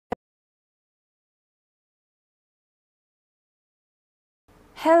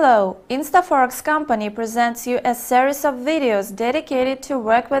Hello, InstaForex Company presents you a series of videos dedicated to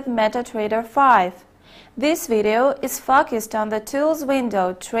work with MetaTrader 5. This video is focused on the Tools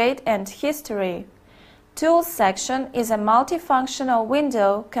window, Trade and History. Tools section is a multifunctional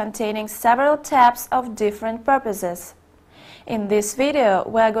window containing several tabs of different purposes. In this video,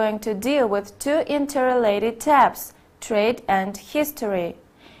 we are going to deal with two interrelated tabs, Trade and History.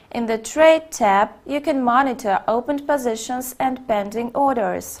 In the Trade tab, you can monitor opened positions and pending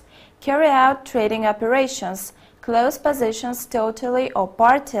orders, carry out trading operations, close positions totally or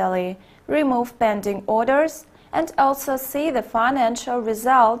partially, remove pending orders, and also see the financial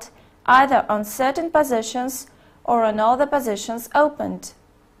result either on certain positions or on all the positions opened.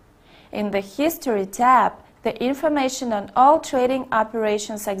 In the History tab, the information on all trading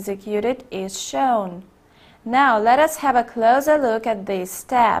operations executed is shown. Now let us have a closer look at these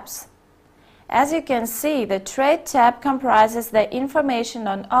tabs. As you can see, the Trade tab comprises the information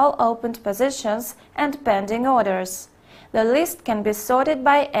on all opened positions and pending orders. The list can be sorted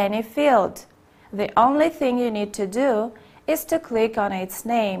by any field. The only thing you need to do is to click on its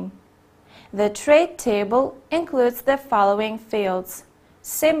name. The Trade table includes the following fields: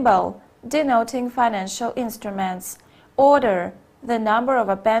 symbol, denoting financial instruments; order, the number of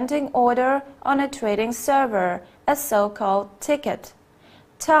a pending order on a trading server, a so-called ticket;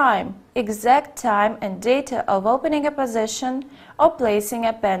 time, exact time and data of opening a position or placing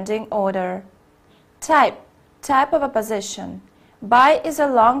a pending order; type, type of a position. Buy is a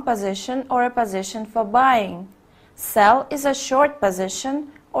long position or a position for buying. Sell is a short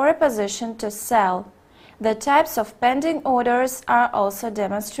position or a position to sell. The types of pending orders are also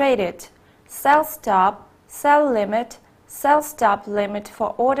demonstrated: sell stop, sell limit, sell stop limit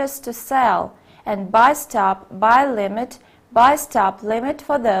for orders to sell, and buy stop, buy limit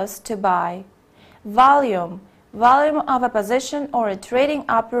for those to buy. Volume, volume of a position or a trading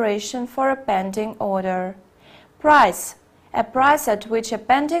operation for a pending order. Price, a price at which a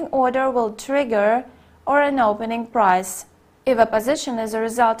pending order will trigger, or an opening price. If a position is a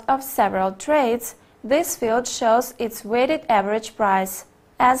result of several trades, this field shows its weighted average price.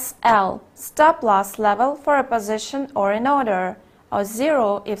 SL, stop loss level for a position or an order, or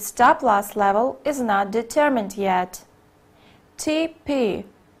 0 if stop loss level is not determined yet. TP,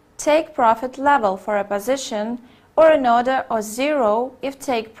 take profit level for a position or an order, or 0 if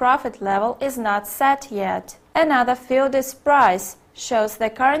take profit level is not set yet. Another field is price, shows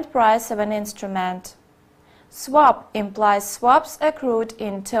the current price of an instrument. Swap implies swaps accrued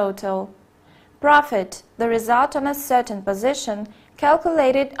in total. Profit, the result on a certain position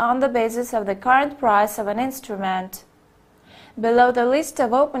calculated on the basis of the current price of an instrument. Below the list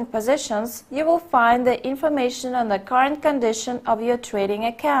of open positions, you will find the information on the current condition of your trading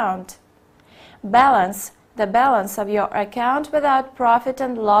account. Balance, the balance of your account without profit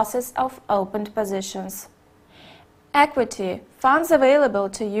and losses of opened positions. Equity, funds available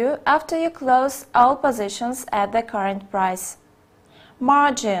to you after you close all positions at the current price.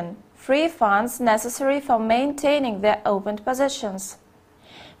 Margin, free funds necessary for maintaining the opened positions.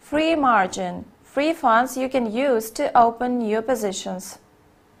 Free margin, free funds you can use to open new positions.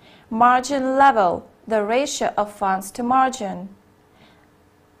 Margin level, the ratio of funds to margin.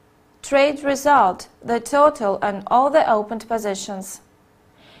 Trade result, the total on all the opened positions.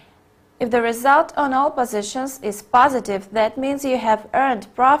 If the result on all positions is positive, that means you have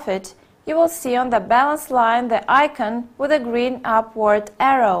earned profit. You will see on the balance line the icon with a green upward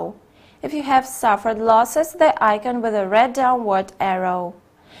arrow. If you have suffered losses, the icon with a red downward arrow.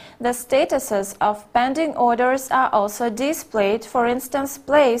 The statuses of pending orders are also displayed, for instance,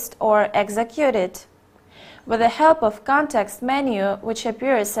 placed or executed. With the help of context menu, which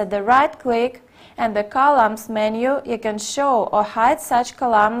appears at the right click, and the columns menu, you can show or hide such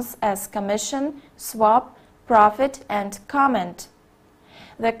columns as commission, swap, profit, and comment.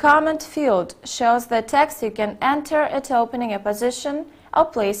 The comment field shows the text you can enter at opening a position or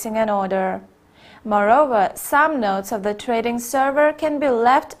placing an order. Moreover, some notes of the trading server can be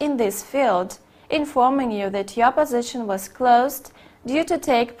left in this field, informing you that your position was closed due to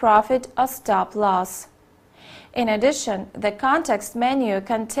take profit or stop loss. In addition, the context menu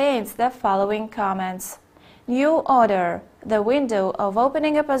contains the following comments: new order, the window of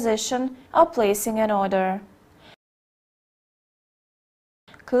opening a position or placing an order.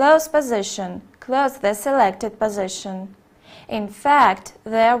 Close position, close the selected position. In fact,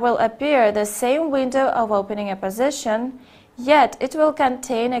 there will appear the same window of opening a position, yet it will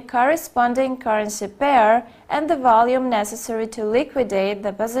contain a corresponding currency pair and the volume necessary to liquidate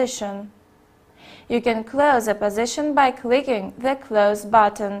the position. You can close a position by clicking the Close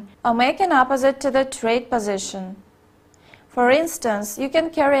button or make an opposite to the trade position. For instance, you can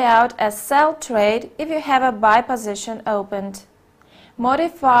carry out a sell trade if you have a buy position opened.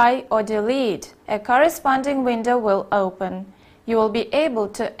 Modify or delete, a corresponding window will open. You will be able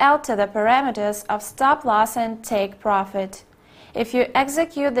to alter the parameters of stop loss and take profit. If you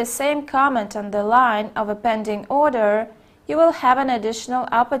execute the same command on the line of a pending order, you will have an additional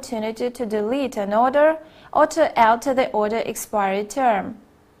opportunity to delete an order or to alter the order expiry term.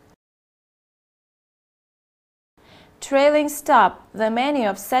 Trailing stop, the menu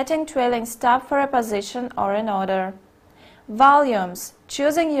of setting trailing stop for a position or an order. Volumes,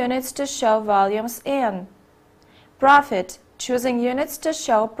 choosing units to show volumes in. Profit, choosing units to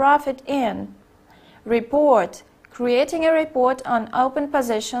show profit in. Report, creating a report on open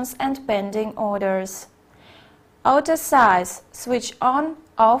positions and pending orders. Auto size, switch on,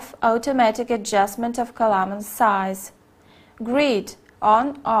 off automatic adjustment of column size. Grid,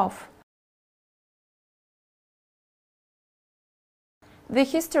 on, off. The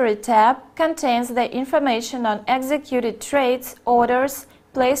History tab contains the information on executed trades, orders,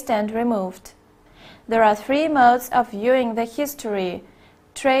 placed and removed. There are 3 modes of viewing the history: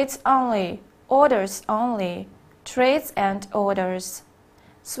 trades only, orders only, trades and orders.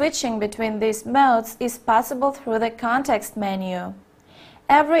 Switching between these modes is possible through the context menu.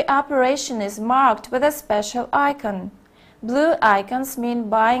 Every operation is marked with a special icon. Blue icons mean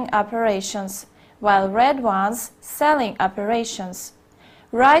buying operations, while red ones selling operations.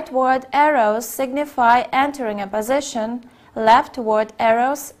 Rightward arrows signify entering a position, leftward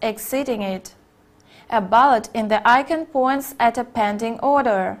arrows exiting it. A bullet in the icon points at a pending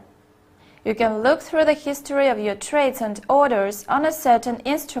order. You can look through the history of your trades and orders on a certain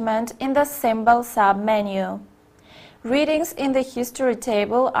instrument in the Symbol sub-menu. Readings in the History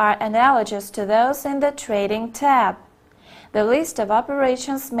table are analogous to those in the Trading tab. The list of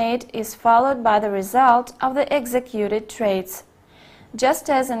operations made is followed by the result of the executed trades. Just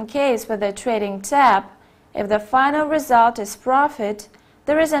as in case with the Trading tab, if the final result is profit,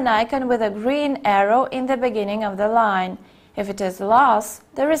 there is an icon with a green arrow in the beginning of the line. If it is loss,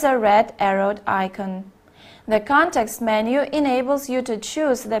 there is a red arrowed icon. The context menu enables you to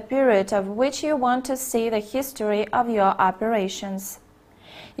choose the period of which you want to see the history of your operations.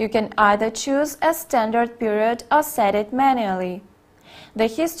 You can either choose a standard period or set it manually. The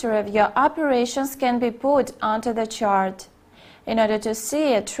history of your operations can be put onto the chart. In order to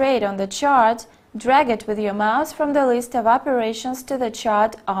see a trade on the chart, drag it with your mouse from the list of operations to the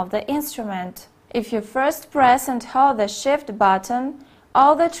chart of the instrument. If you first press and hold the Shift button,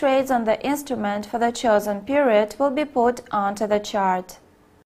 all the trades on the instrument for the chosen period will be put onto the chart.